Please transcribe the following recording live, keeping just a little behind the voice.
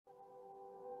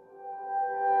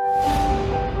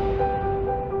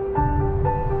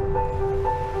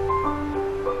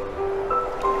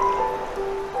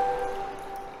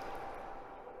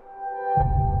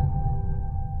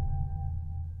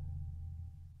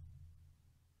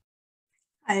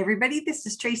Hi everybody, this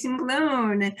is Tracy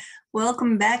Malone.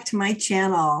 Welcome back to my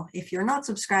channel. If you're not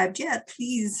subscribed yet,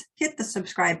 please hit the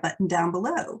subscribe button down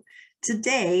below.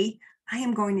 Today, I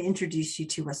am going to introduce you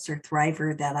to a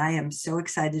survivor that I am so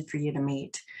excited for you to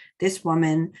meet. This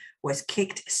woman was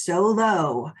kicked so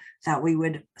low that we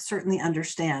would certainly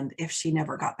understand if she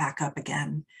never got back up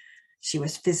again. She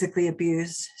was physically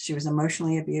abused, she was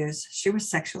emotionally abused, she was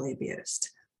sexually abused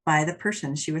by the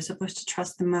person she was supposed to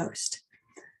trust the most.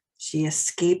 She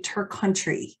escaped her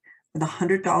country with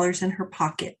 $100 in her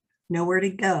pocket, nowhere to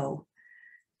go,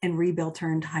 and rebuilt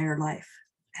her entire life.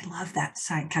 I love that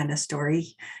kind of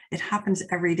story. It happens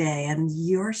every day, and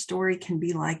your story can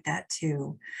be like that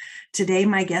too. Today,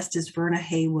 my guest is Verna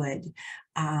Haywood,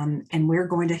 and we're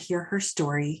going to hear her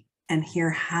story and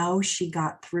hear how she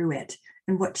got through it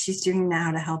and what she's doing now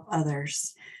to help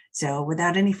others. So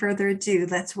without any further ado,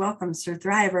 let's welcome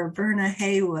survivor Verna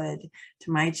Haywood to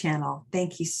my channel.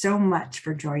 Thank you so much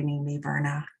for joining me,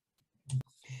 Verna.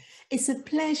 It's a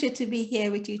pleasure to be here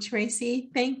with you, Tracy.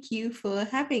 Thank you for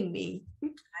having me.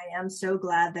 I am so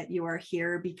glad that you are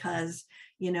here because,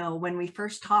 you know, when we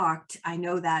first talked, I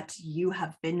know that you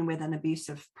have been with an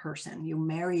abusive person. You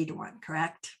married one,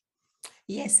 correct?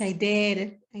 Yes, I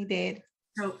did. I did.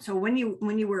 So when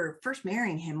you were first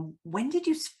marrying him, when did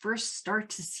you first start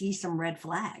to see some red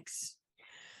flags?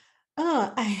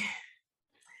 Oh,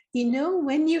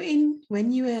 when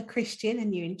you're a Christian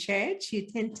and you're in church, you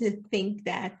tend to think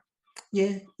that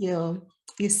you're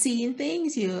seeing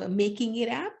things, you're making it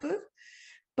up.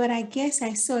 But I guess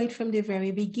I saw it from the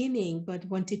very beginning, but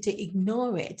wanted to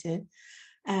ignore it.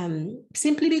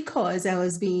 Simply because I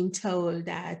was being told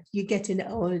that you're getting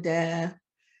older,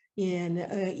 you're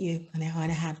going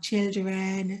to have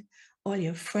children, all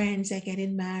your friends are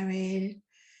getting married,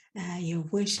 you're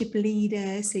worship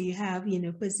leader, so you have,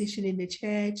 position in the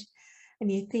church, and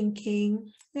you're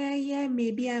thinking, yeah,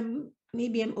 maybe I'm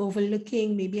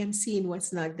overlooking, maybe I'm seeing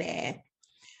what's not there.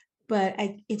 But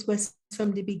it was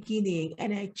from the beginning,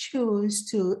 and I chose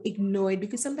to ignore it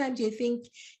because sometimes you think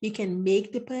you can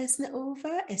make the person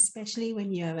over, especially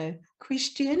when you're a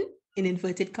Christian, in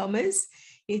inverted commas.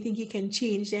 You think you can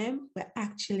change them, but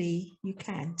actually you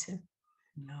can't.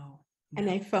 No. And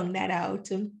I found that out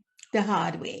the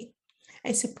hard way.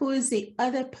 I suppose the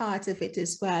other part of it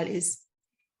as well is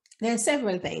there are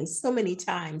several things. So many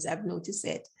times I've noticed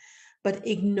it, but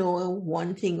ignore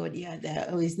one thing or the other.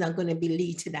 Oh, it's not going to be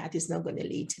lead to that. It's not going to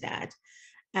lead to that.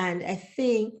 And I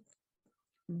think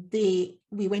we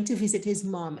went to visit his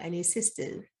mom and his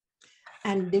sister,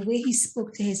 and the way he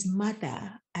spoke to his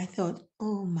mother, I thought,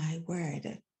 oh my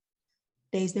word,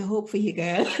 there's no hope for you,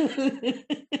 girl.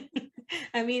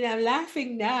 I mean, I'm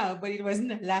laughing now, but it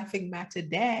wasn't a laughing matter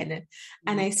then.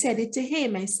 And I said it to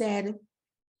him. I said,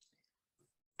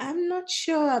 I'm not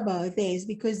sure about this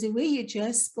because the way you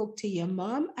just spoke to your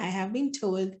mom, I have been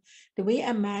told the way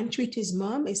a man treats his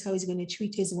mom is how he's going to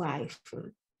treat his wife.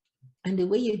 And the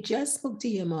way you just spoke to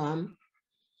your mom,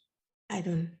 I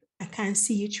can't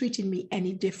see you treating me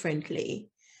any differently.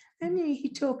 And he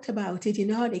talked about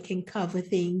it, how they can cover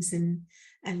things,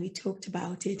 and we talked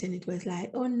about it, and it was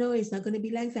like, oh no, it's not going to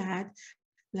be like that,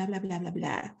 blah, blah, blah, blah,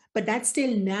 blah. But that's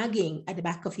still nagging at the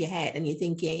back of your head, and you're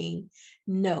thinking,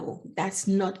 no, that's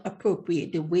not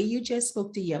appropriate. The way you just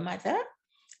spoke to your mother,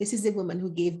 this is the woman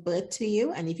who gave birth to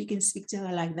you, and if you can speak to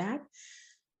her like that,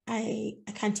 I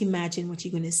can't imagine what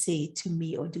you're going to say to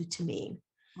me or do to me.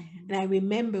 And I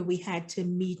remember we had to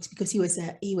meet because he was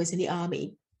in the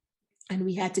army, and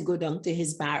we had to go down to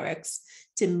his barracks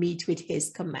to meet with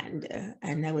his commander.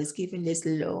 And I was given this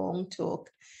long talk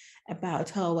about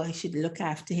how I should look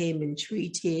after him and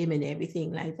treat him and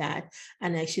everything like that.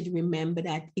 And I should remember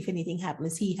that if anything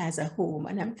happens, he has a home.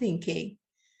 And I'm thinking,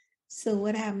 so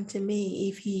what happened to me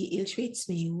if he ill-treats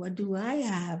me? What do I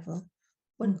have?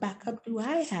 What backup do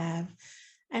I have?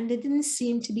 And there didn't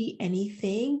seem to be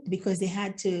anything because they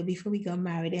had to, before we got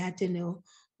married, they had to know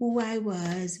who I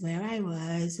was, where I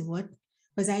was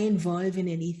I involved in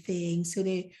anything. So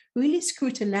they really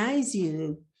scrutinize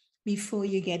you before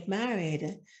you get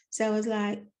married. So I was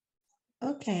like,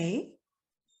 okay,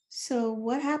 so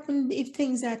what happened if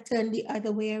things are turned the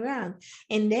other way around?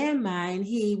 In their mind,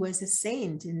 he was a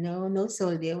saint. No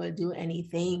soldier will do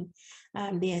anything.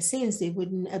 They are saints, they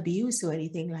wouldn't abuse or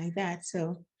anything like that.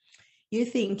 So you're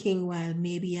thinking, well,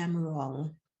 maybe I'm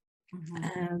wrong.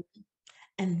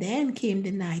 And then came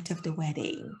the night of the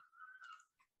wedding.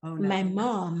 Oh, no. My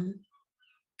mom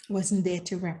wasn't there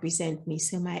to represent me.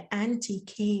 So my auntie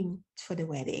came for the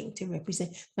wedding to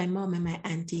represent. My mom and my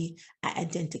auntie are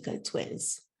identical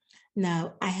twins.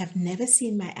 Now, I have never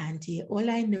seen my auntie. All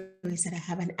I know is that I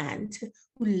have an aunt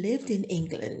who lived in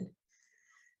England.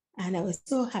 And I was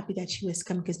so happy that she was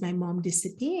coming because my mom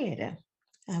disappeared.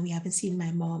 And we haven't seen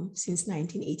my mom since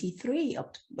 1983,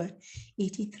 October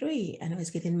 83. And I was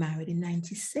getting married in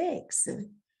 96,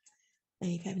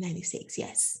 95, 96,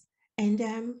 yes. And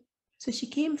so she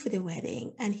came for the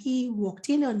wedding and he walked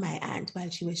in on my aunt while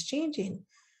she was changing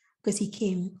because he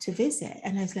came to visit.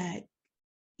 And I was like,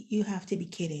 you have to be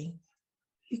kidding.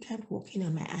 You can't walk in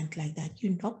on my aunt like that.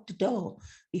 You knock the door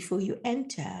before you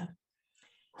enter.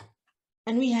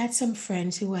 And we had some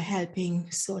friends who were helping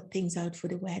sort things out for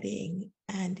the wedding.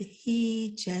 And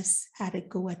he just had a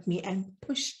go at me and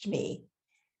pushed me.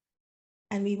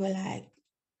 And we were like,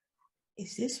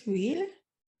 is this real?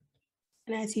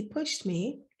 And as he pushed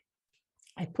me,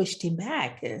 I pushed him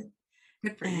back. Good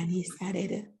for And you. he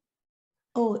started,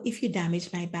 oh, if you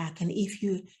damage my back and if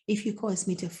you cause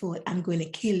me to fall, I'm going to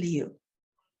kill you.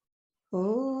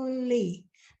 Holy,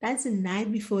 that's the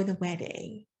night before the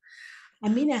wedding. I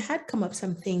mean, I had come up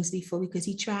some things before because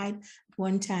he tried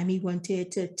one time, he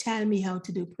wanted to tell me how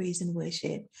to do praise and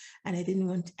worship. And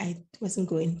I wasn't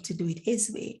going to do it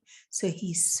his way. So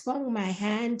he swung my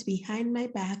hand behind my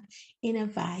back in a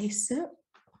vice.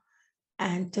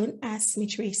 And don't ask me,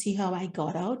 Tracy, how I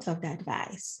got out of that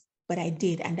vice. But I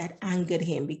did. And that angered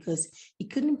him because he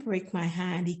couldn't break my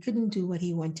hand. He couldn't do what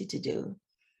he wanted to do.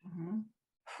 Mhm.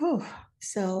 Whew.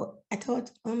 So I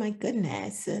thought, oh my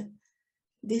goodness,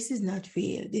 this is not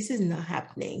real. This is not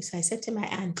happening. So I said to my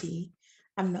auntie,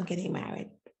 I'm not getting married.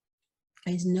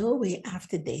 There's no way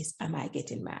after this am I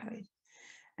getting married.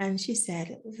 And she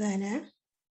said, Verna,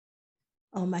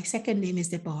 oh, my second name is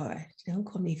Deborah. Don't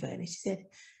call me Verna. She said,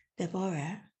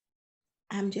 Deborah,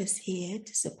 I'm just here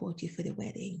to support you for the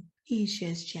wedding. He's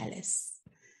just jealous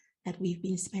that we've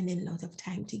been spending a lot of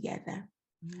time together.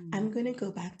 I'm going to go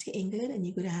back to England and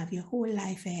you're going to have your whole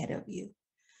life ahead of you.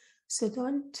 So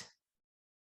don't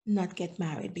not get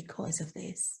married because of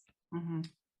this. Mhm.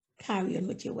 Carry on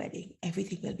with your wedding.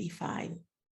 Everything will be fine.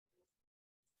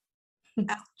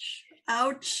 Ouch.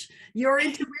 Ouch. Your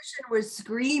intuition was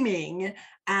screaming.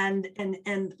 And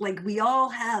like we all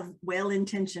have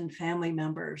well-intentioned family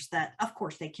members that of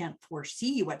course they can't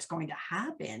foresee what's going to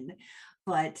happen.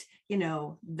 But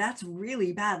that's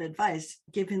really bad advice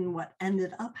given what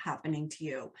ended up happening to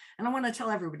you. And I want to tell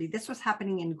everybody this was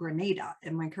happening in Grenada.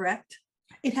 Am I correct?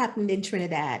 It happened in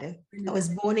Trinidad. I was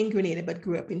born in Grenada, but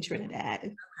grew up in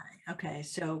Trinidad. Okay.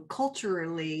 So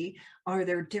culturally, are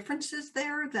there differences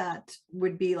there that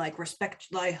would be like respect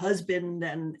thy husband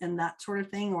and that sort of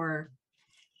thing? Or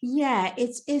Yeah,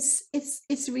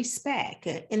 it's respect.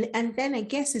 And then I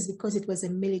guess it's because it was a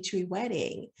military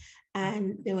wedding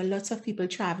and there were lots of people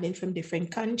traveling from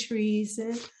different countries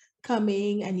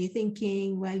coming, and you're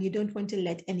thinking, well, you don't want to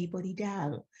let anybody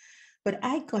down. But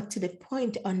I got to the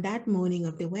point on that morning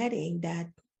of the wedding that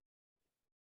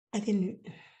I didn't,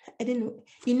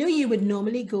 you would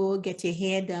normally go get your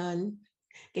hair done,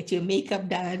 get your makeup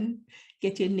done,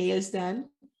 get your nails done.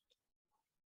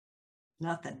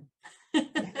 nothing?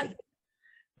 Nothing.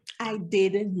 I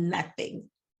did nothing.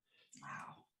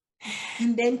 Wow.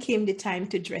 And then came the time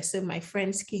to dress up. My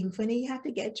friends came, Funny, you have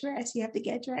to get dressed. You have to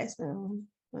get dressed.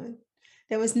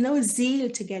 There was no zeal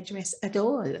to get dressed at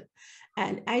all.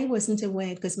 And I wasn't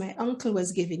aware because my uncle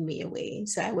was giving me away.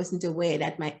 So I wasn't aware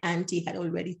that my auntie had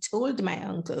already told my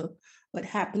uncle what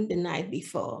happened the night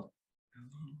before.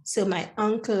 So my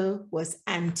uncle was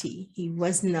auntie. He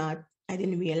was not, I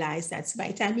didn't realize that. So by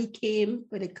the time he came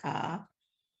with a car,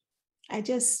 I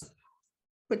just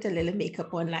put a little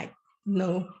makeup on, like,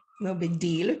 no big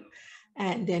deal.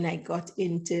 And then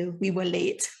we were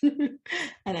late,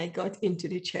 and I got into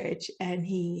the church and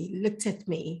he looked at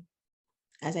me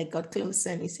as I got closer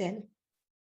and he said,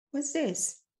 what's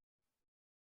this?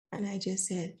 And I just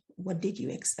said, what did you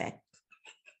expect?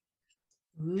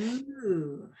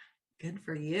 Ooh, good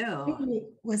for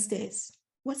you. What's this?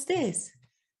 What's this?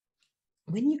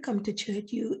 When you come to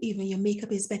church, even your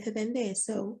makeup is better than this.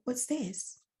 So what's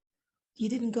this? You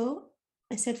didn't go?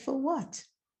 I said, for what?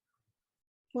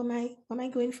 What am I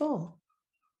going for?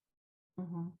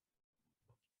 Mhm.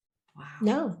 Wow.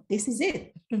 No, this is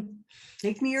it.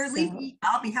 Take me or So, leave me.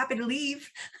 I'll be happy to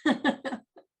leave.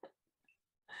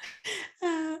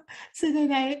 so then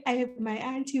my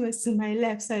auntie was to my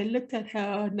left, so I looked at her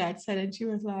on that side, and she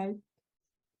was like,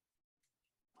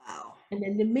 Wow. and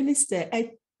then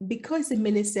because the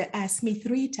minister asked me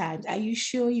 3 times, are you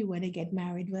sure you want to get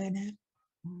married, Werner?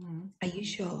 Mhm. Are you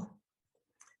sure?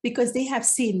 Because they have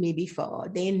seen me before.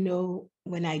 They know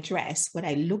when I dress, what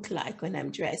I look like when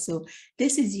I'm dressed. So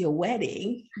this is your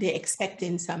wedding. They're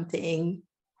expecting something,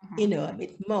 a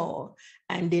bit more.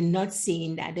 And they're not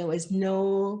seeing that. There was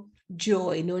no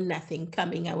joy, no nothing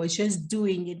coming. I was just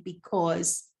doing it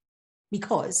because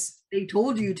because, They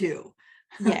told you to.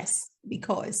 yes,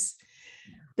 because.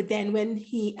 But then when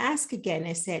he asked again,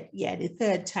 I said, yeah, the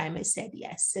third time I said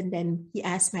yes. And then he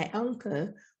asked my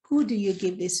uncle, who do you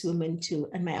give this woman to?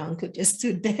 And my uncle just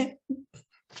stood there.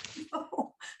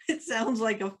 Oh, it sounds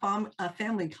like a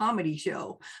family comedy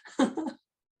show.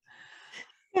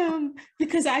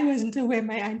 Because I wasn't aware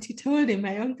my auntie told him,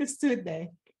 my uncle stood there.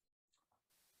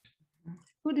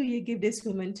 Who do you give this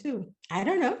woman to? I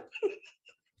don't know.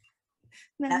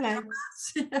 And I'm like,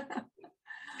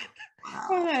 all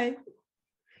Wow. right.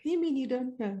 You mean you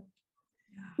don't know?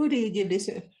 Who do you give this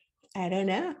to? I don't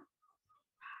know.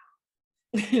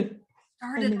 And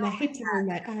Started then I out hit him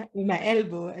with my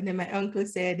elbow. And then my uncle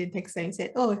said, the next time he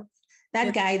said, oh,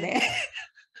 that guy there.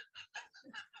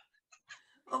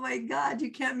 oh my God,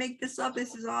 you can't make this up.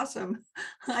 This is awesome.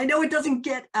 I know it doesn't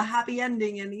get a happy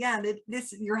ending in the end.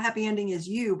 Your happy ending is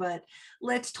you, but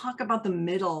let's talk about the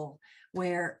middle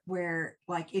where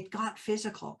like it got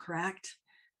physical, correct?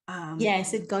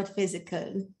 Yes, it got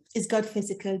physical. It got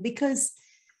physical because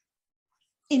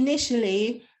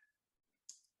initially,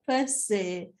 first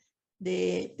the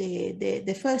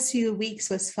first few weeks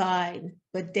was fine,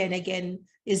 but then again,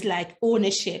 it's like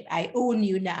ownership. I own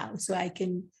you now, so I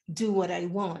can do what I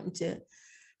want.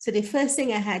 So the first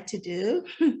thing I had to do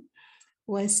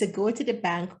was to go to the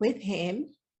bank with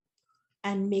him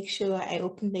and make sure I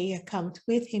open the account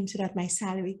with him so that my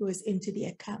salary goes into the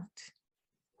account.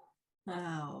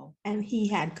 Oh, And he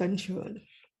had control.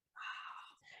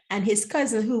 And his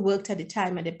cousin, who worked at the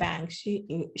time at the bank,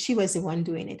 she was the one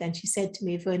doing it. And she said to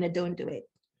me, Verna, don't do it.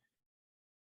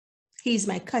 He's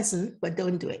my cousin, but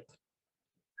don't do it.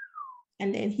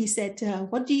 And then he said to her,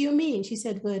 what do you mean? She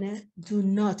said, Verna, do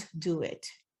not do it.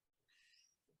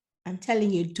 I'm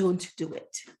telling you, don't do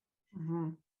it. mm-hmm.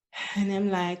 And I'm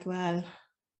like, well,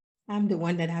 I'm the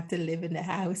one that have to live in the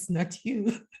house, not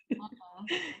you.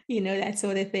 You know, that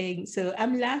sort of thing. So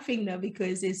I'm laughing now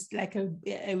because it's like a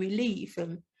relief.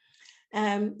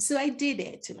 So I did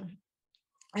it.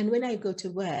 And when I go to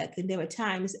work, and there were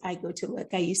times I go to work,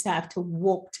 I used to have to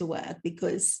walk to work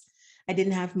because I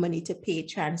didn't have money to pay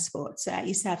transport. So I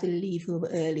used to have to leave home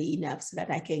early enough so that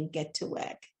I can get to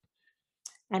work.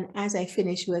 And as I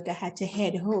finished work, I had to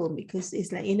head home because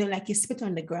it's like, you know, like you spit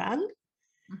on the ground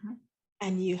Mm-hmm.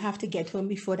 and you have to get home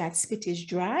before that spit is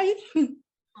dry.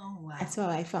 Oh, wow. That's how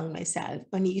I found myself.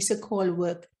 When I used to call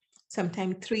work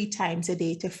sometimes 3 times a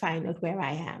day to find out where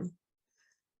I am.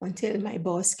 Until my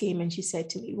boss came and she said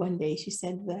to me one day, she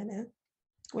said, Verna,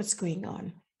 what's going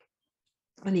on?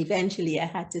 And eventually I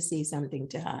had to say something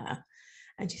to her.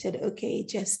 And she said, okay,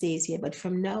 just stays here. But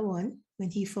from now on, when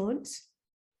he phones,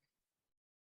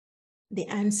 the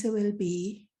answer will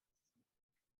be,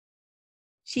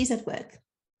 she's at work.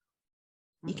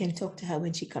 You can talk to her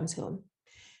when she comes home.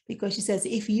 Because she says,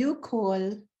 if you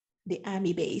call the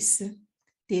army base,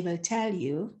 they will tell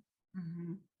you,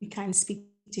 we can't speak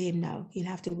to him now. He'll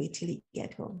have to wait till he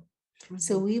get home. Mm-hmm.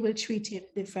 So we will treat him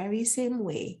the very same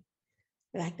way,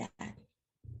 like that.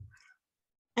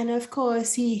 And of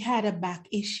course, he had a back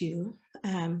issue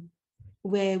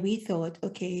where we thought,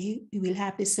 okay, we will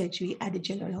have the surgery at the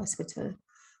general hospital.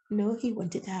 No, he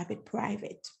wanted to have it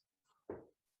private.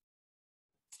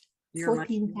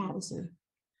 14,000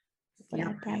 for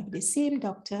that private. The same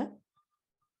doctor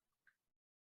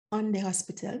on the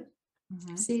hospital,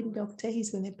 same doctor, he's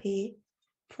going to pay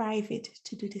private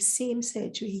to do the same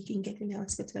surgery he can get in the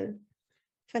hospital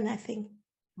for nothing.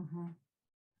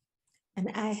 And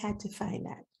I had to find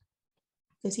that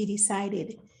because he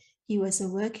decided he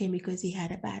wasn't working because he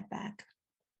had a bad back.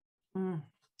 And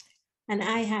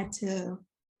I had to,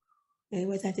 it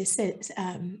was at the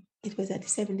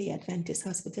Seventh-day Adventist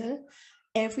Hospital.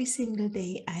 Every single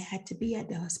day I had to be at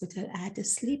the hospital. I had to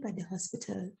sleep at the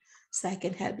hospital so I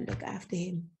can help look after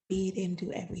him, bathe him,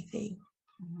 do everything.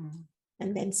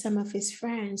 And then some of his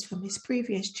friends from his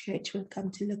previous church will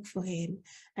come to look for him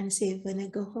and say, Verna,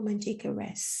 go home and take a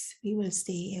rest. We will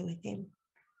stay here with him.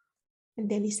 And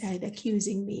then he started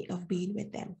accusing me of being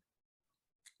with them.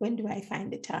 When do I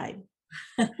find the time?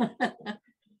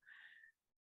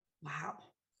 Wow.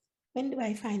 When do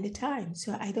I find the time?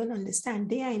 So I don't understand.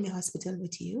 They are in the hospital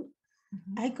with you.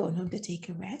 I go home to take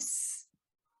a rest.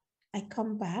 I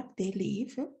come back, they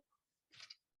leave.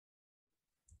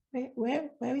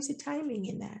 Where is the timing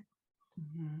in that?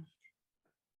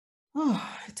 Oh,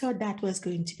 I thought that was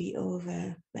going to be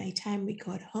over. By the time we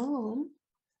got home,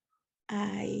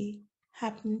 we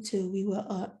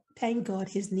were, thank God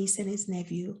his niece and his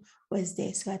nephew was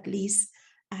there. So at least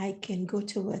I can go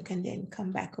to work and then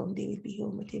come back home. They will be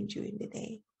home with him during the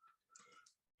day.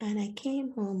 And I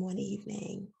came home one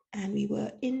evening and we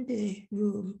were in the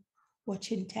room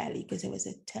watching telly because there was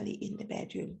a telly in the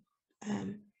bedroom.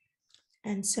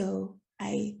 And so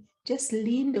I just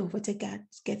leaned over to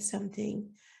get something,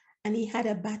 and he had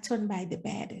a baton by the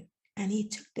bed, and he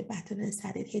took the baton and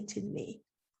started hitting me.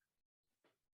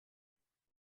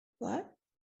 What?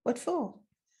 What for?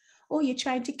 Oh, you're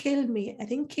trying to kill me. I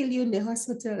didn't kill you in the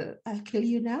hospital. I'll kill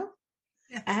you now.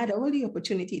 Yeah. I had all the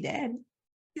opportunity then.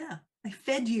 Yeah. I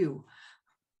fed you.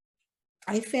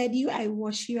 I fed you, I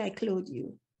washed you, I clothed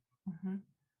you. Mm-hmm.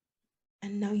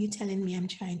 And now you're telling me I'm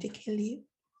trying to kill you?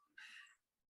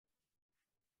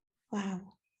 Wow.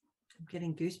 I'm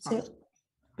getting goosebumps. So,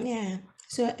 yeah.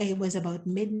 So it was about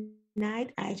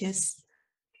midnight. I just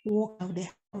walked out of the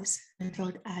house and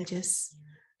thought I'll just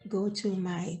go to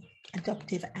my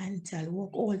adoptive aunt. I'll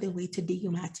walk all the way to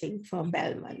Digmating from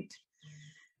Belmont.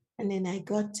 And then I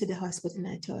got to the hospital and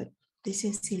I thought, this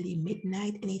is silly,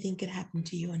 midnight, anything could happen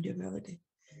to you on the road.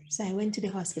 So I went to the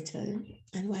hospital,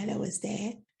 and while I was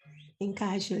there in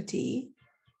casualty,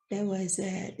 there was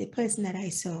the person that I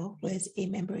saw was a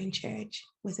member in church,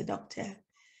 was a doctor.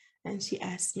 And she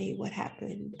asked me what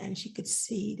happened, and she could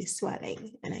see the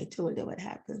swelling. And I told her what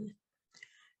happened.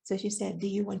 So she said, do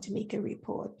you want to make a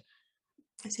report?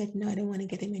 I said, no, I don't want to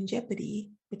get him in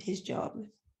jeopardy with his job.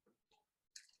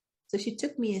 So she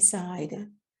took me aside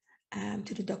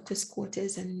to the doctor's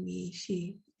quarters, and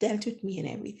she dealt with me and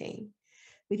everything.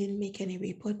 We didn't make any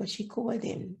report, but she called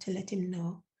him to let him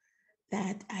know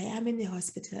that I am in the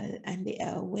hospital and they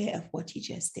are aware of what he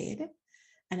just did,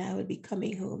 and I will be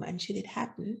coming home. And should it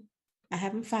happen, I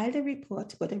haven't filed a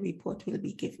report, but a report will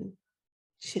be given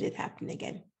should it happen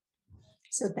again.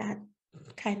 So that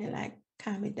kind of like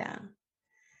calmed it down.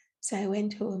 So I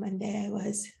went home, and there I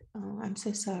was. Oh, I'm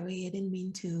so sorry. I didn't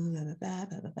mean to. Blah, blah,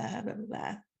 blah, blah, blah, blah, blah,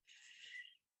 blah.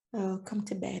 Oh, come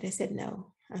to bed. I said,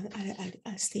 no,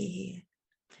 I'll stay here.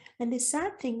 And the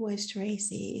sad thing was,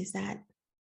 Tracy, is that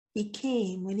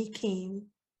when he came,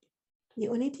 the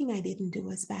only thing I didn't do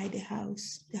was buy the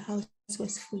house. The house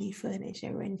was fully furnished. I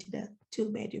rented a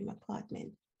 2-bedroom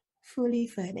apartment, fully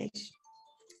furnished.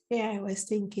 Here I was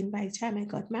thinking, by the time I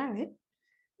got married,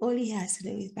 all he has to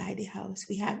do is buy the house.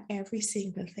 We have every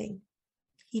single thing.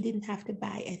 He didn't have to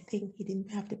buy a thing. He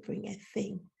didn't have to bring a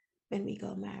thing when we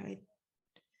got married.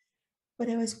 But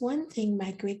there was one thing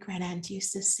my great-grandaunt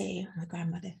used to say, my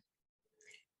grandmother: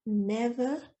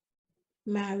 never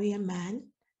marry a man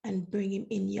and bring him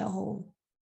in your home.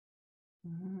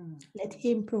 Let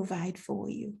him provide for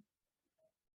you.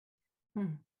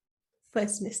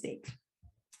 First mistake.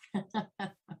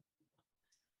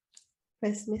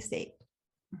 First mistake.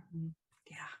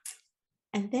 Yeah.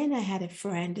 And then I had a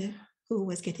friend who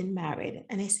was getting married,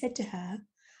 and I said to her,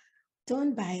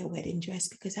 don't buy a wedding dress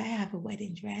because I have a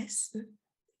wedding dress.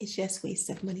 It's just waste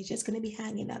of money. It's just going to be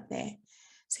hanging up there.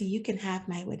 So you can have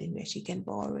my wedding dress. You can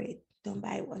borrow it. Don't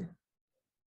buy one.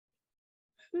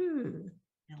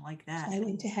 I like that. So I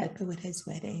went to help her with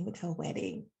her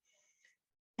wedding.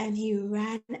 And he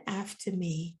ran after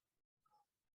me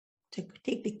to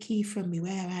take the key from me.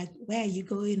 Where are you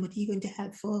going? What are you going to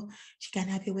help for? She can't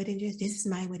have your wedding dress. This is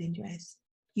my wedding dress.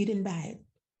 You didn't buy it.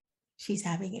 She's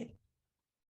having it.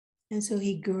 And so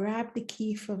he grabbed the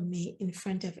key from me in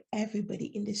front of everybody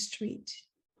in the street.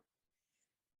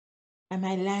 And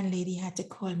my landlady had to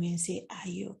call me and say, are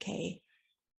you okay?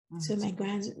 So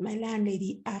my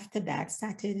landlady after that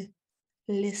started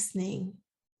listening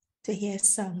to hear a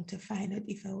song to find out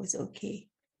if I was okay,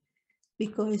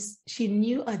 because she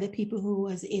knew other people who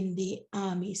was in the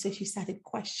army. So she started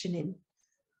questioning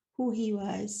who he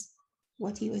was,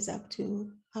 what he was up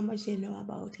to, how much they know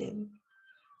about him.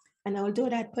 And although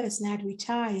that person had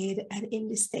retired and in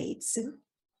the States,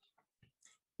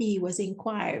 he was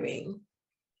inquiring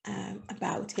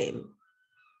about him,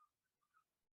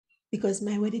 because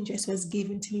my wedding dress was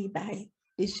given to me by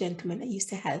this gentleman that used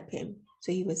to help him.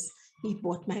 So he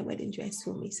bought my wedding dress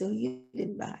for me. So he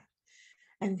didn't buy.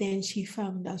 And then she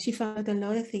found out a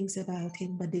lot of things about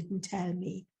him, but didn't tell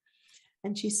me.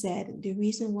 And she said, the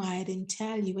reason why I didn't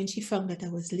tell you, when she found that I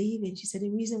was leaving, she said,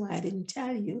 the reason why I didn't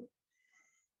tell you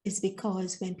is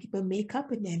because when people make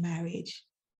up in their marriage,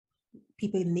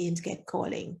 people's names get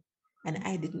calling. And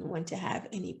I didn't want to have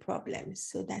any problems.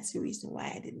 So that's the reason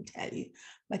why I didn't tell you.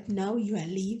 But now you are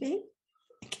leaving,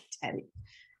 I can tell you.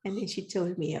 And then she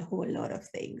told me a whole lot of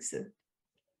things.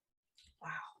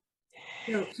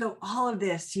 Wow. So all of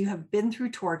this, you have been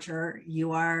through torture.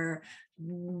 You are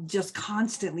just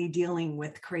constantly dealing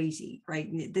with crazy,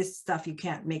 right? This stuff, you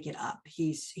can't make it up.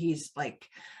 He's like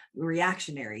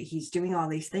reactionary. He's doing all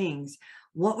these things.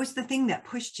 What was the thing that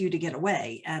pushed you to get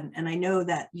away? And I know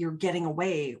that your getting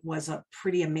away was a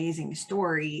pretty amazing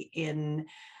story in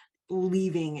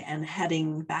leaving and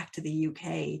heading back to the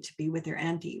UK to be with your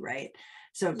auntie, right?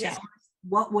 So Yeah.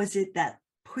 what was it that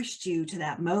pushed you to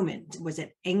that moment? Was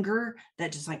it anger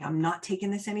that just like, I'm not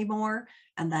taking this anymore?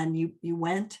 And then you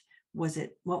went?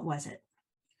 What was it?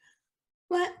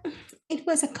 Well, it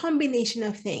was a combination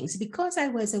of things because I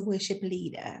was a worship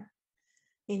leader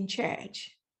in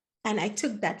church. And I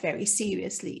took that very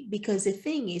seriously because the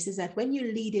thing is that when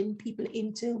you're leading people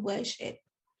into worship,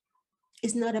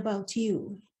 it's not about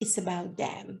you, it's about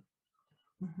them.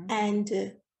 Mm-hmm.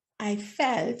 And I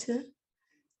felt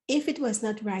if it was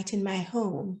not right in my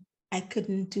home, I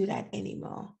couldn't do that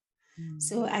anymore.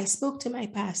 So I spoke to my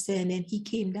pastor, and then he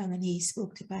came down and he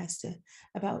spoke to pastor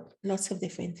about lots of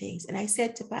different things. And I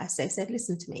said to pastor, I said,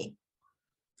 listen to me.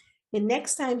 The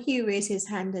next time he raised his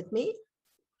hand at me,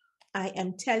 I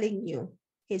am telling you,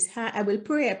 his hand, I will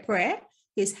pray a prayer,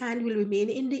 his hand will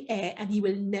remain in the air, and he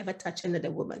will never touch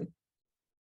another woman.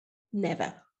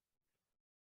 Never.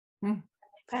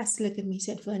 Pastor looked at me and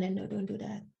said, Verna, no, don't do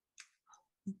that.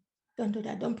 Don't do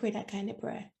that. Don't pray that kind of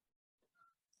prayer.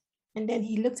 And then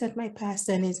he looked at my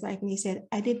pastor and his wife and he said,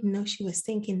 I didn't know she was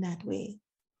thinking that way.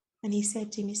 And he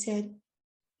said to me, he said,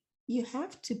 you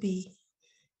have to be,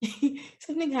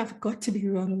 something have got to be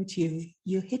wrong with you.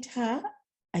 You hit her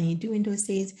and you're doing those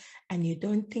things and you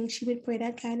don't think she would pray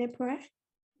that kind of prayer?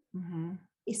 Mm-hmm.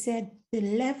 He said, the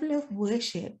level of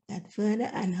worship that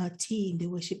Verna and her team, the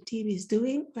worship team is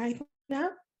doing right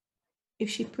now, if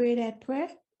she pray that prayer,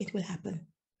 it will happen.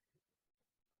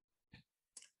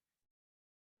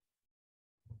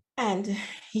 And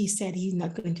he said he's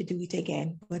not going to do it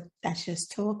again, but that's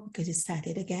just talk because it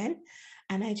started again.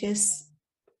 And I just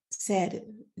said,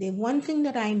 the one thing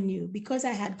that I knew, because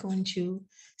I had gone through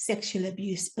sexual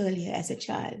abuse earlier as a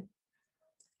child,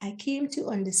 I came to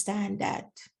understand that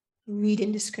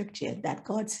reading the scripture that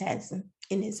God says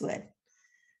in his word,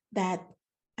 that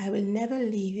I will never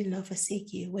leave you nor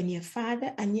forsake you. When your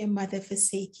father and your mother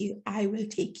forsake you, I will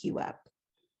take you up.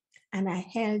 And I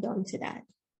held on to that.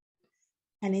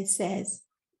 And it says,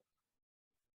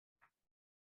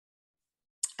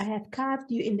 I have carved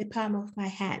you in the palm of my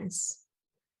hands,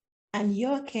 and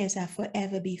your cares are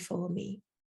forever before me.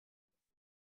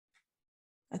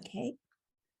 Okay?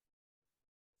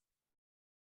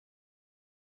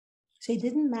 So it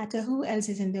didn't matter who else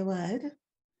is in the world.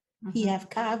 Mm-hmm. He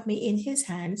have carved me in his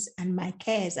hands, and my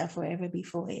cares are forever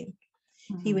before him.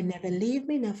 Mm-hmm. He will never leave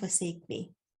me nor forsake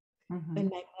me. Mm-hmm. When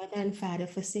my mother and father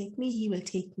forsake me, he will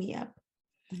take me up.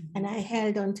 Mm-hmm. And I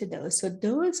held on to those. So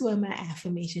those were my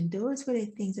affirmation. Those were the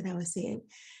things that I was saying.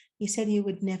 He said he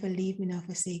would never leave me nor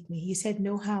forsake me. He said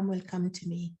no harm will come to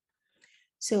me.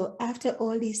 So after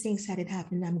all these things started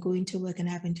happening, I'm going to work and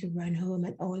having to run home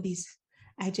and all these,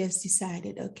 I just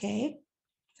decided, okay,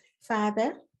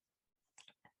 Father,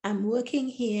 I'm working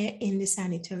here in the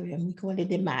sanatorium. We call it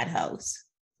the madhouse.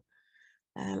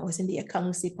 I was in the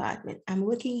accounts department. I'm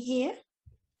working here,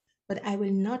 but I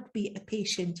will not be a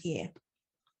patient here.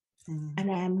 Mm.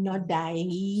 And I am not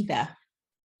dying either.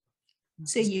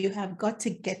 So you have got to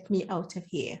get me out of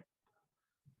here.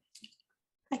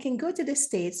 I can go to the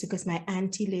States because my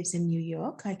auntie lives in New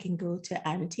York. I can go to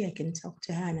auntie, I can talk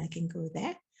to her and I can go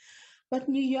there. But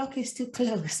New York is too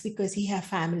close because he has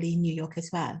family in New York as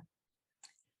well.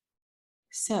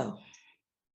 So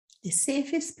the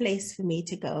safest place for me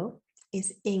to go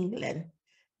is England,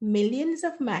 millions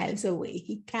of miles away.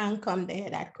 He can't come there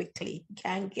that quickly. He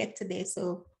can't get to there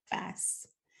so fast.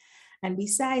 And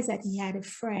besides that, he had a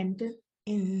friend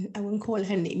in, I won't call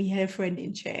her name, he had a friend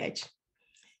in church.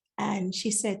 And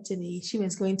she said to me, she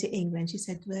was going to England. She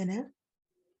said, Verna,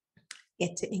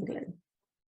 get to England.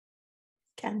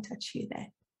 Can't touch you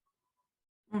there.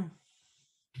 Mm.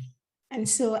 And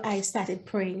so I started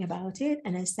praying about it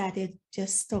and I started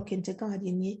just talking to God.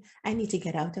 I need to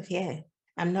get out of here.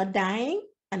 I'm not dying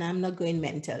and I'm not going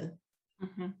mental.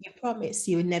 Mm-hmm. You promise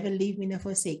you will never leave me nor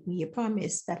forsake me. You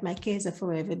promise that my cares are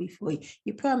forever before you.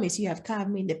 You promise you have carved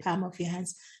me in the palm of your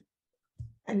hands.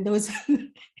 And those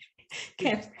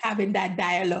kept having that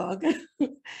dialogue.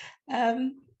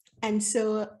 And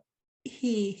so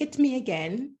he hit me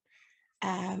again.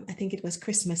 I think it was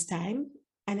Christmas time.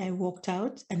 And I walked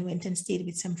out and went and stayed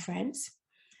with some friends.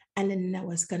 And then I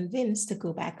was convinced to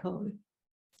go back home.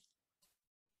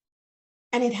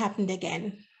 And it happened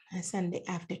again on Sunday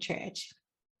after church.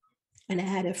 And I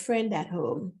had a friend at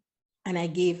home and I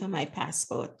gave her my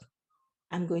passport.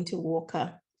 I'm going to walk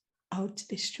her out to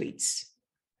the streets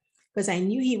because I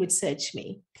knew he would search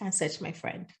me. Can't search my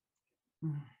friend.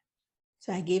 Mm.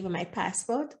 So I gave her my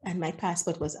passport and my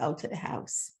passport was out of the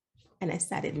house. And I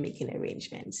started making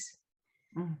arrangements.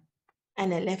 Mm.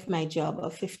 And I left my job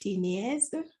of 15 years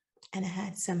and I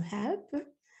had some help.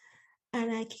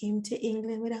 And I came to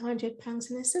England with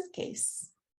 £100 in a suitcase.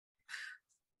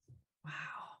 Wow.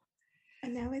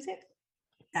 And that was it.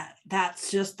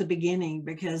 That's just the beginning,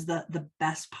 because the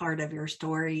best part of your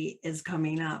story is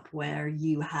coming up, where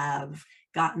you have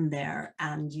gotten there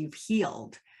and you've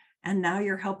healed, and now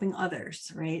you're helping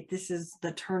others, right? This is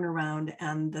the turnaround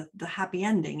and the happy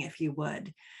ending, if you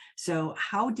would. So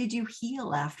how did you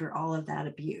heal after all of that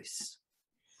abuse?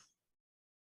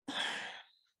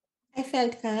 I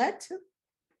felt hurt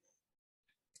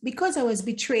because I was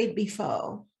betrayed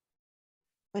before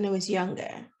when I was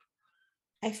younger.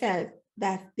 I felt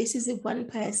that this is the one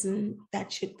person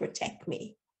that should protect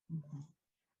me. Mm-hmm.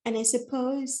 And I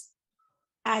suppose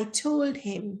I told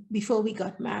him before we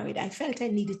got married, I felt I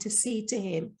needed to say to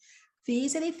him,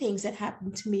 these are the things that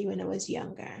happened to me when I was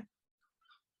younger.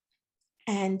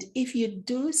 And if you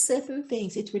do certain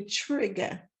things, it would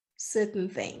trigger certain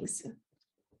things.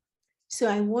 So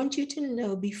I want you to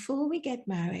know before we get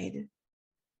married,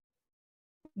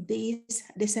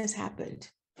 this has happened.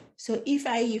 So if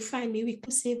you find me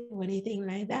reclusive or anything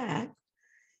like that,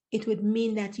 it would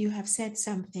mean that you have said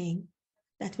something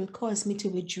that will cause me to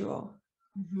withdraw.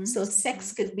 Mm-hmm. So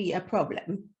sex could be a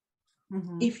problem.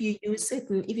 Mm-hmm. If you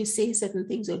say certain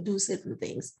things or do certain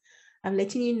things. I'm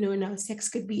letting you know now, sex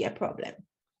could be a problem.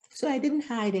 So I didn't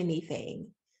hide anything.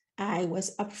 I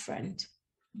was upfront.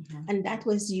 Mm-hmm. And that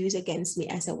was used against me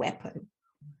as a weapon.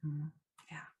 Mm-hmm.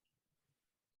 Yeah.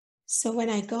 So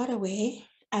when I got away,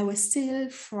 I was still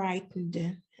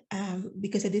frightened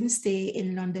because I didn't stay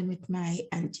in London with my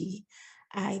auntie.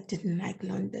 I didn't like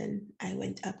London. I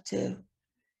went up to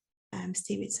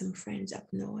stay with some friends up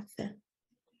north.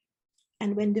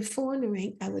 And when the phone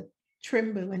rang, I would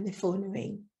tremble when the phone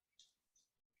rang.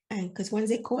 And because once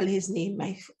they call his name,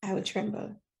 I would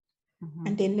tremble. Mm-hmm.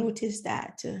 And they noticed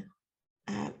that.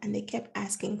 And they kept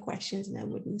asking questions and I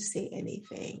wouldn't say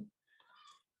anything.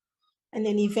 And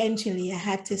then eventually I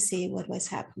had to say what was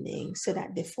happening so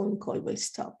that the phone call will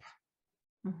stop.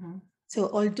 Mm-hmm. So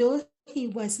although he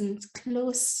wasn't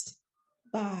close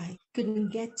by,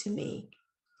 couldn't get to me,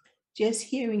 just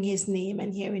hearing his name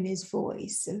and hearing his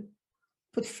voice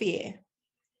put fear.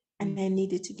 And I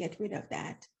needed to get rid of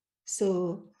that.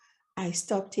 So I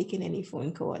stopped taking any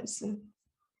phone calls.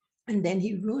 And then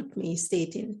he wrote me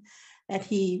stating that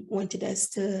he wanted us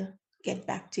to get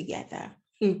back together.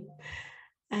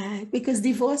 Because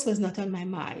divorce was not on my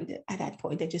mind at that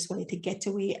point. I just wanted to get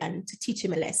away and to teach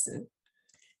him a lesson.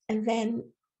 And then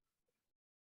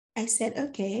I said,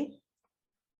 okay,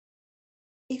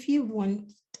 if you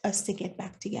want us to get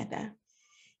back together,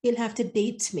 you'll have to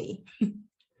date me.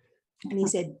 And he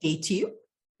said, date you?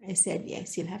 I said,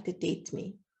 yes, you'll have to date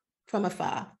me from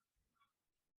afar.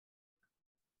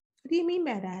 What do you mean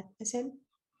by that? I said,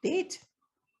 date.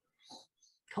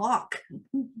 Clock.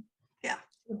 Yeah.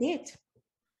 Date.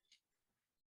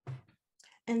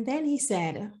 And then he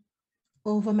said,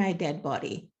 over my dead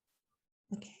body.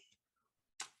 Okay.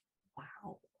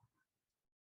 Wow.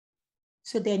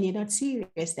 So then you're not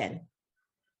serious then.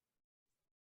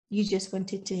 You just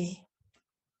wanted to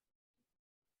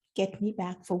get me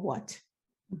back for what?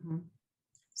 Mm-hmm.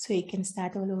 So you can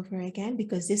start all over again,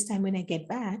 because this time when I get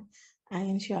back, I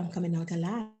am sure I'm coming out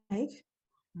alive.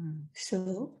 Mm.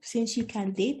 So since you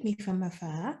can date me from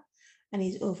afar and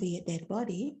it's over your dead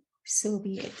body, so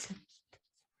be it.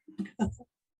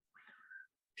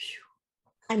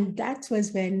 And that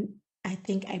was when I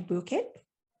think I broke it,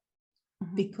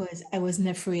 because I wasn't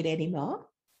afraid anymore.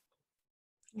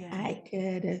 Yeah. I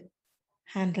could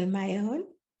handle my own.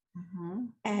 Mm-hmm.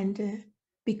 And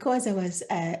because I was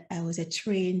a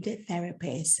trained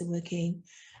therapist working,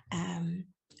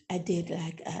 I did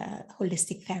like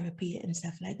holistic therapy and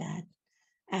stuff like that.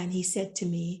 And he said to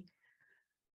me,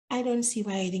 I don't see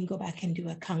why you didn't go back and do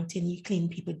accounting. You clean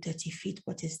people dirty feet.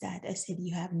 What is that? I said,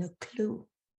 you have no clue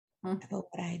about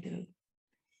what I do.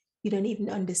 You don't even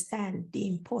understand the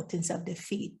importance of the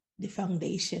feet, the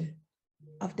foundation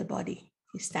of the body.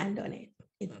 You stand on it.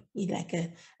 It's like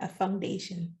a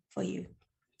foundation for you.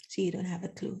 So you don't have a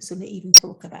clue. So they even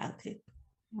talk about it.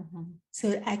 Mm-hmm.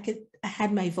 So I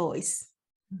had my voice.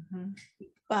 Mm-hmm.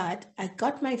 But I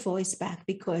got my voice back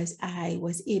because I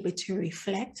was able to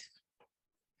reflect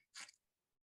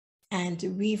and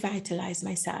revitalize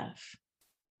myself,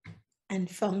 and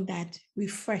found that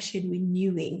refreshing,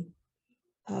 renewing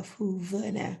of who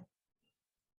Verna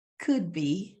could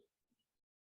be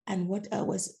and what I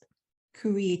was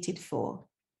created for.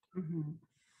 Mm-hmm.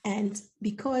 And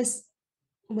because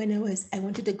when I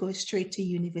wanted to go straight to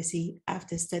university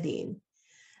after studying,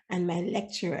 and my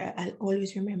lecturer, I'll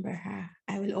always remember her.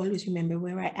 I will always remember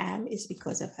where I am is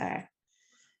because of her.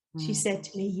 She said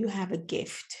to me, you have a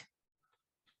gift.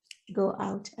 Go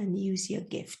out and use your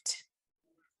gift.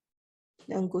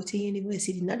 Don't go to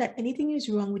university. Not that anything is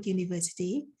wrong with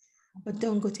university, but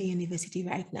don't go to university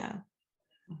right now.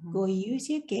 Mhm. Go use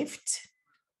your gift,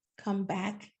 come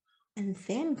back, and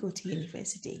then go to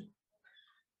university.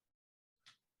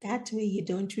 That way you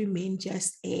don't remain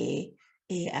just an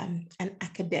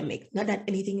academic. Not that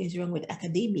anything is wrong with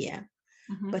academia,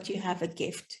 Mhm. but you have a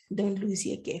gift. Don't lose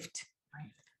your gift.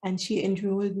 Right. And she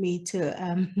enrolled me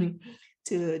to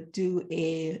to do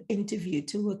a interview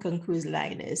to work on cruise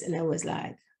liners, and I was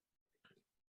like,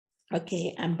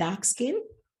 okay, I'm dark skinned.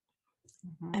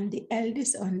 Mhm. I'm the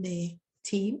eldest on the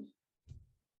team.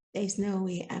 There's no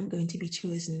way I'm going to be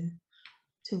chosen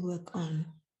to work on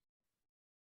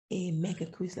a mega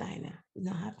cruise liner.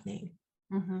 Not happening.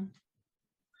 Mhm.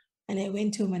 And I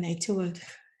went home and I told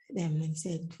them and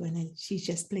said, she's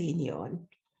just playing you on.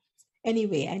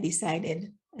 Anyway, I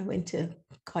decided, I went to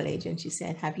college and she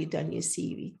said, have you done your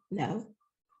CV? No.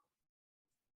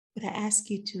 But I asked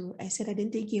you to. I said, I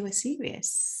didn't think you were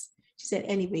serious. She said,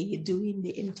 anyway, you're doing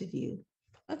the interview.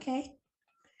 Okay.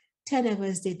 10 of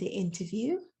us did the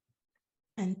interview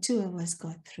and 2 of us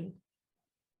got through.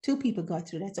 2 people got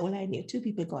through. That's all I knew. 2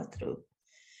 people got through.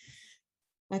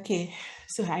 Okay.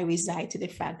 So I resigned to the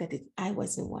fact that I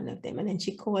wasn't one of them. And then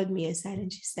she called me aside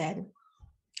and she said,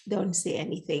 don't say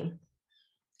anything,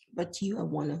 but you are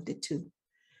one of the 2.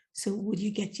 So would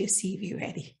you get your CV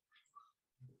ready?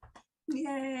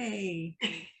 Yay.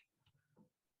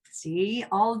 See,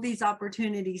 all of these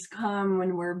opportunities come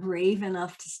when we're brave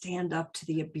enough to stand up to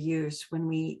the abuse, when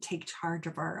we take charge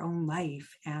of our own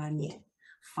life and Yeah.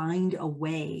 find a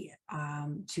way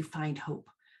to find hope,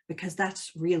 because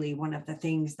that's really one of the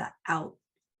things that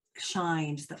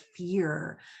outshines the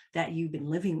fear that you've been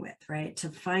living with, right? To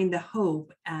find the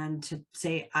hope and to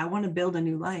say, I want to build a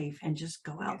new life and just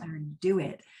go out there and do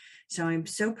it. So I'm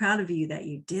so proud of you that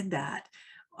you did that.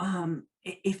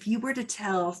 If you were to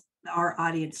tell our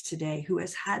audience today who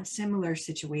has had similar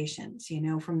situations,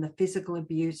 from the physical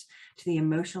abuse to the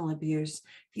emotional abuse,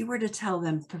 if you were to tell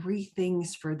them 3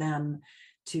 things for them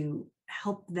to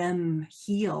help them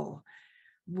heal,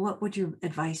 what would your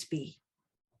advice be?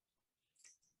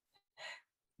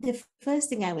 The first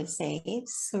thing I would say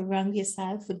is surround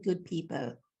yourself with good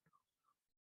people.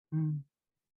 Mm.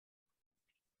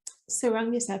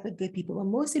 Surround yourself with good people. But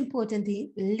most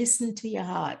importantly, listen to your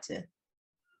heart.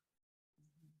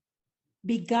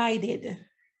 Be guided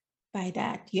by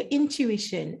that. Your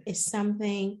intuition is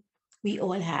something we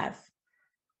all have.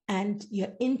 And your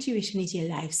intuition is your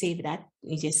lifesaver. That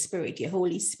is your spirit, your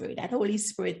Holy Spirit. That Holy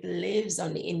Spirit lives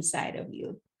on the inside of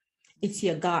you. It's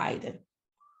your guide.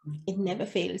 It never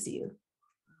fails you.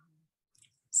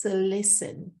 So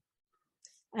listen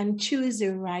and choose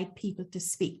the right people to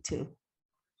speak to.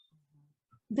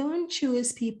 Don't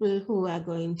choose people who are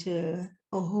going to,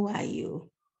 oh, who are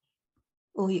you?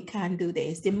 Oh, you can't do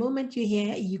this. The moment you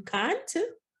hear you can't,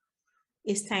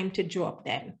 it's time to drop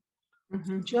them.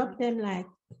 Mhm. Drop them like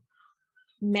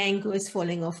mangoes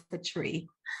falling off a tree.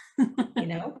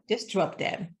 Just drop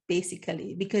them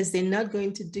basically, because they're not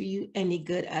going to do you any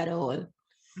good at all.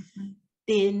 Mhm.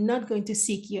 They're not going to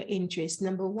seek your interest.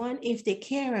 Number one, if they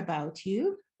care about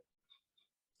you,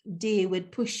 they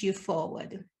would push you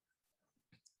forward.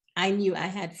 I knew I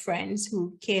had friends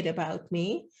who cared about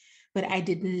me, but I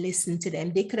didn't listen to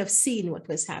them. They could have seen what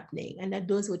was happening, and that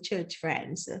those were church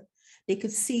friends. They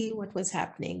could see what was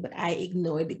happening, but I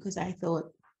ignored because I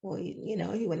thought, well,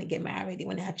 you want to get married, you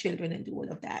want to have children and do all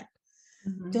of that.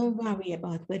 Mhm. Don't worry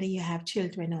about whether you have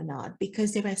children or not,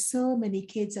 because there are so many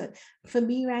kids. For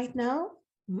me right now,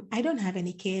 I don't have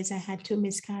any kids. I had 2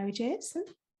 miscarriages.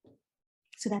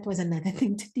 So that was another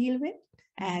thing to deal with.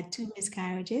 I had 2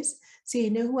 miscarriages. So you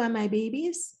know who are my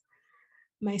babies?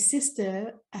 My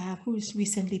sister, who's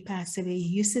recently passed away,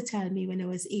 used to tell me when I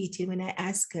was 18, when I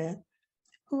asked her,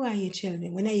 who are your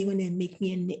children? When are you going to make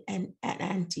me an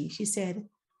auntie? She said,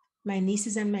 my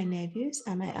nieces and my nephews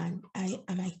are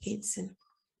are my kids. And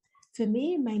for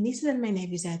me, my nieces and my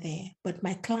nephews are there, but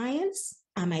my clients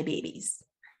are my babies.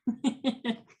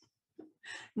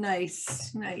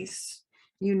 Nice, nice.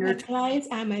 You My nurture. clients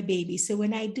are my babies. So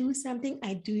when I do something,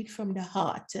 I do it from the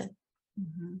heart.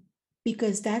 Mhm.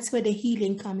 Because that's where the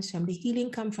healing comes from. The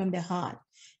healing comes from the heart.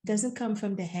 It doesn't come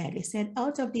from the head. It said,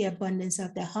 out of the abundance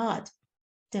of the heart,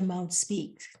 the mouth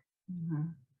speaks.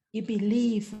 Mhm. You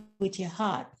believe with your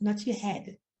heart, not your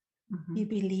head. Mhm. You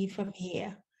believe from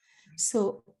here.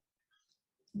 So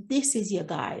this is your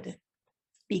guide.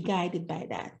 Be guided by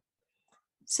that.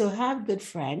 So have good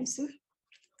friends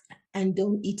and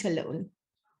don't eat alone.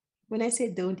 When I say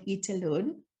don't eat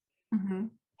alone,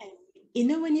 Mhm.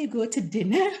 and when you go to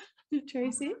dinner,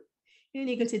 Tracy, When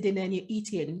you go to dinner and you're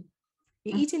eating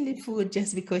the food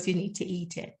just because you need to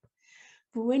eat it.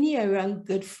 But when you're around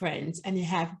good friends and you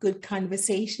have good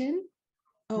conversation,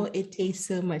 oh, it tastes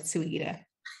so much sweeter.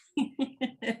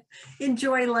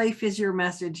 Enjoy life is your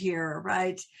message here,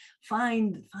 right?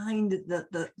 Find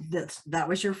that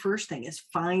was your first thing, is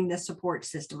find the support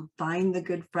system, find the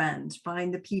good friends,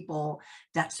 find the people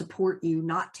that support you,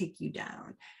 not take you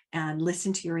down, and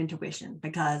listen to your intuition,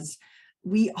 because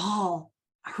we all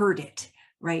heard it,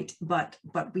 right? But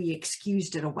we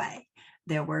excused it away.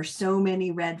 There were so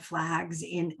many red flags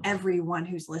in everyone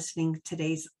who's listening to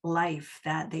today's life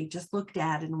that they just looked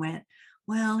at and went,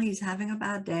 well, he's having a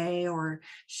bad day, or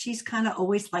she's kind of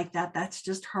always like that. That's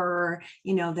just her.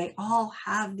 You know, they all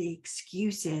have the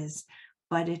excuses,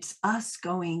 but it's us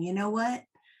going, you know what?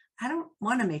 I don't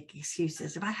want to make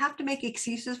excuses. If I have to make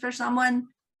excuses for someone,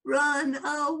 run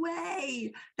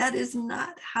away. That is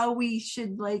not how we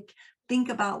should think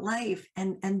about life.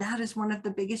 And that is one of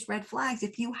the biggest red flags.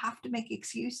 If you have to make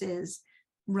excuses,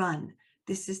 run.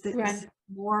 This is the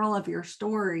moral of your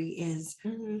story is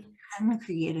can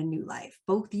create a new life.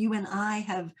 Both you and I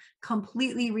have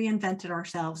completely reinvented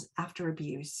ourselves after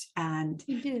abuse. And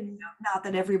not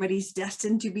that everybody's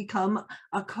destined to become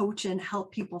a coach and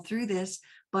help people through this,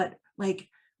 but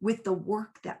with the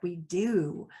work that we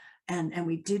do and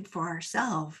we did for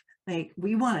ourselves,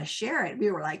 we want to share it. We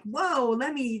were like, whoa,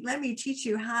 let me teach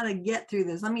you how to get through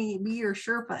this. Let me be your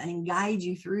Sherpa and guide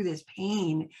you through this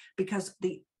pain, because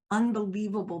the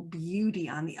unbelievable beauty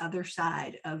on the other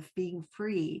side of being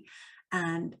free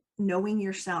and knowing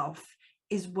yourself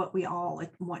is what we all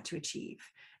want to achieve.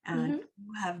 And you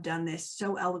have done this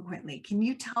so eloquently. Can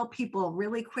you tell people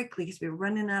really quickly, because we're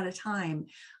running out of time,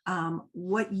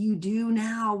 what you do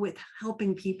now with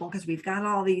helping people? Because we've got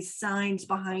all these signs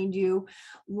behind you.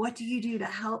 What do you do to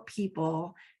help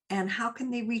people, and how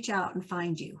can they reach out and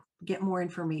find you, get more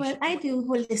information? Well, I do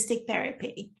holistic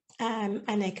therapy, and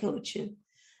I coach.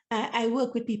 I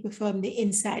work with people from the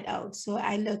inside out. So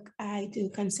I do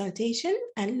consultation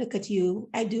and look at you.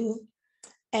 I do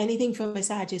anything from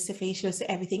massages to facials to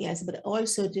everything else, but I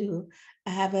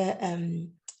have a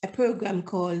program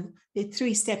called the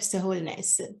 3 Steps to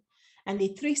Wholeness. And the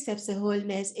 3 Steps to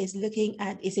Wholeness is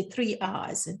it's a 3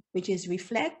 R's, which is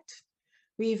reflect,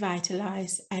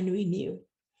 revitalize, and renew.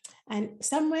 And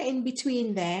somewhere in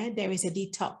between there is a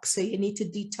detox. So you need to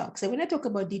detox. So when I talk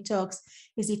about detox,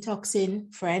 is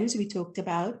detoxing friends we talked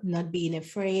about, not being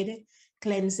afraid,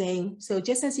 cleansing. So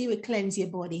just as you would cleanse your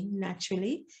body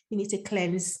naturally, you need to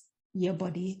cleanse your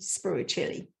body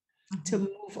spiritually to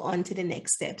move on to the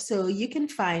next step. So you can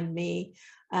find me.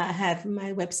 I have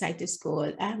my website is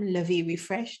called La Vie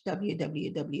Refresh,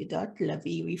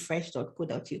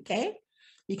 www.lavierefresh.co.uk.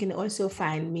 You can also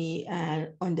find me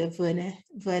under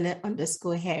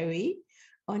Verna_Harry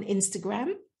on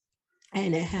Instagram.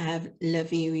 And I have La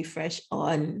Vie Refresh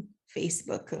on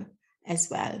Facebook as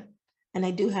well. And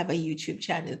I do have a YouTube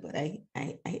channel, but I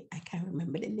can't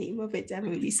remember the name of it. I'm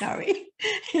really sorry.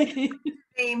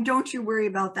 Name, don't you worry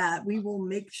about that. We will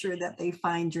make sure that they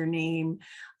find your name.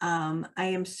 I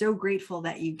am so grateful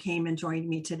that you came and joined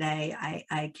me today.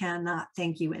 I cannot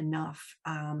thank you enough,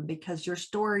 because your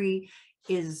story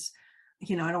is,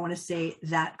 I don't want to say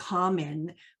that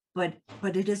common, but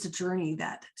it is a journey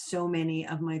that so many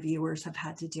of my viewers have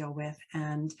had to deal with.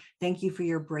 And thank you for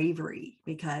your bravery,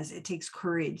 because it takes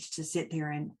courage to sit there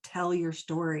and tell your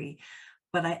story.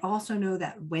 But I also know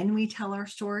that when we tell our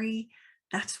story,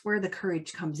 that's where the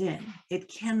courage comes in. It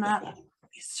cannot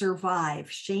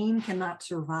survive. Shame cannot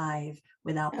survive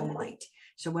without the light.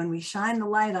 So when we shine the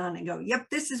light on and go, yep,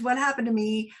 this is what happened to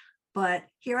me, but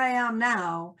here I am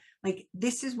now,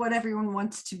 this is what everyone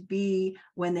wants to be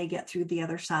when they get through the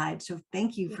other side. So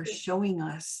thank you for showing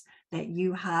us that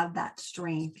you have that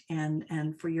strength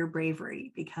and for your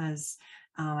bravery, because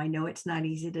I know it's not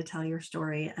easy to tell your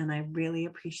story, and I really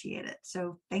appreciate it.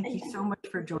 So thank you so much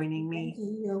for joining me.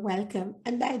 You're welcome.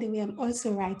 And by the way, I'm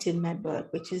also writing my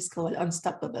book, which is called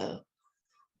Unstoppable,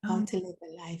 How to Live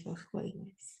a Life of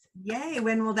Wholeness. Yay,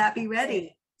 when will that be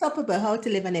ready? Unstoppable, How to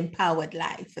Live an Empowered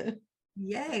Life.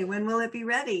 Yay, when will it be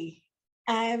ready?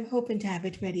 I'm hoping to have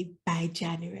it ready by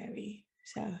January.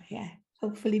 So yeah,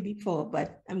 hopefully before,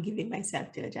 but I'm giving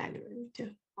myself till January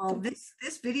too. Well, this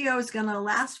video is going to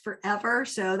last forever.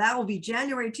 So that will be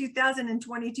January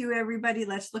 2022, everybody.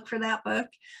 Let's look for that book.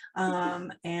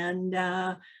 And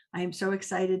I'm so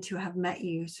excited to have met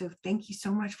you. So thank you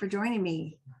so much for joining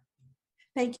me.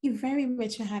 Thank you very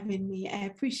much for having me. I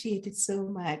appreciate it so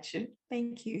much.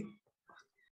 Thank you.